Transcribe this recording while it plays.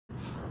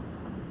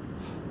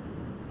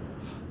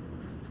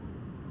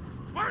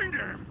Find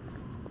him!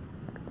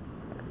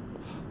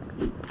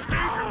 Take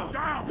him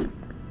down!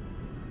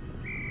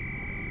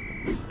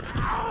 Did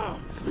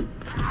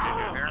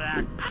you hear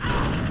that?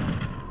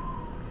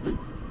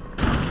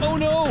 Oh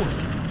no!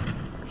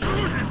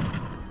 Shoot him!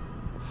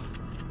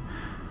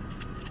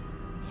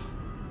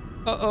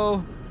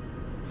 Uh-oh.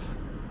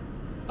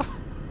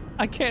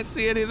 I can't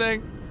see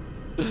anything.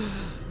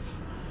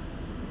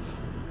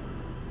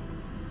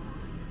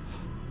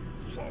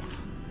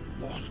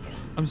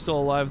 I'm still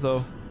alive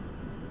though.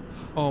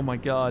 Oh my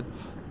god.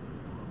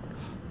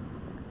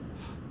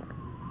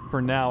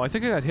 For now. I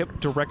think I got hit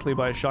directly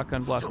by a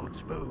shotgun blast.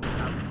 Don't move,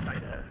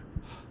 outsider.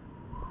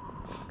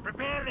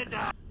 Prepare to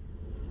die.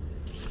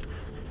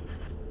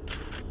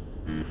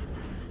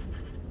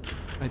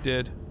 I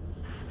did.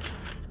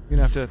 I'm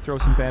gonna have to throw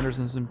some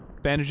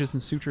bandages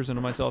and sutures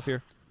into myself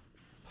here.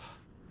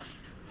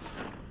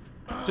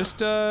 Just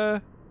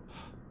Come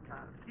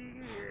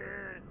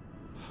here.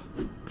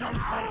 Don't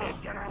let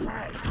it get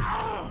away.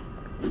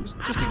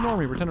 just ignore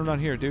me. Pretend I'm not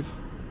here, dude.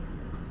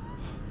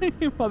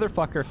 You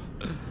motherfucker.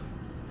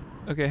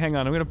 Okay, hang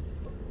on. I'm gonna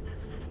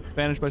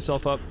bandage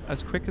myself up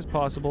as quick as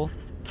possible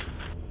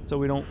so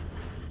we don't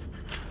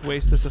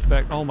waste this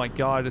effect. Oh my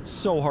god, it's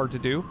so hard to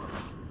do.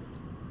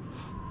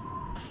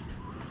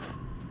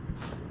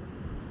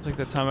 It's like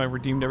that time I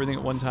redeemed everything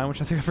at one time,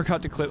 which I think I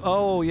forgot to clip.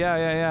 Oh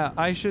yeah.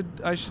 I should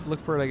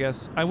look for it, I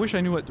guess. I wish I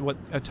knew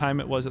what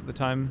time it was at the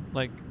time,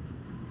 like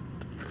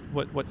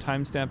what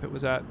timestamp it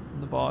was at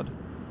in the VOD.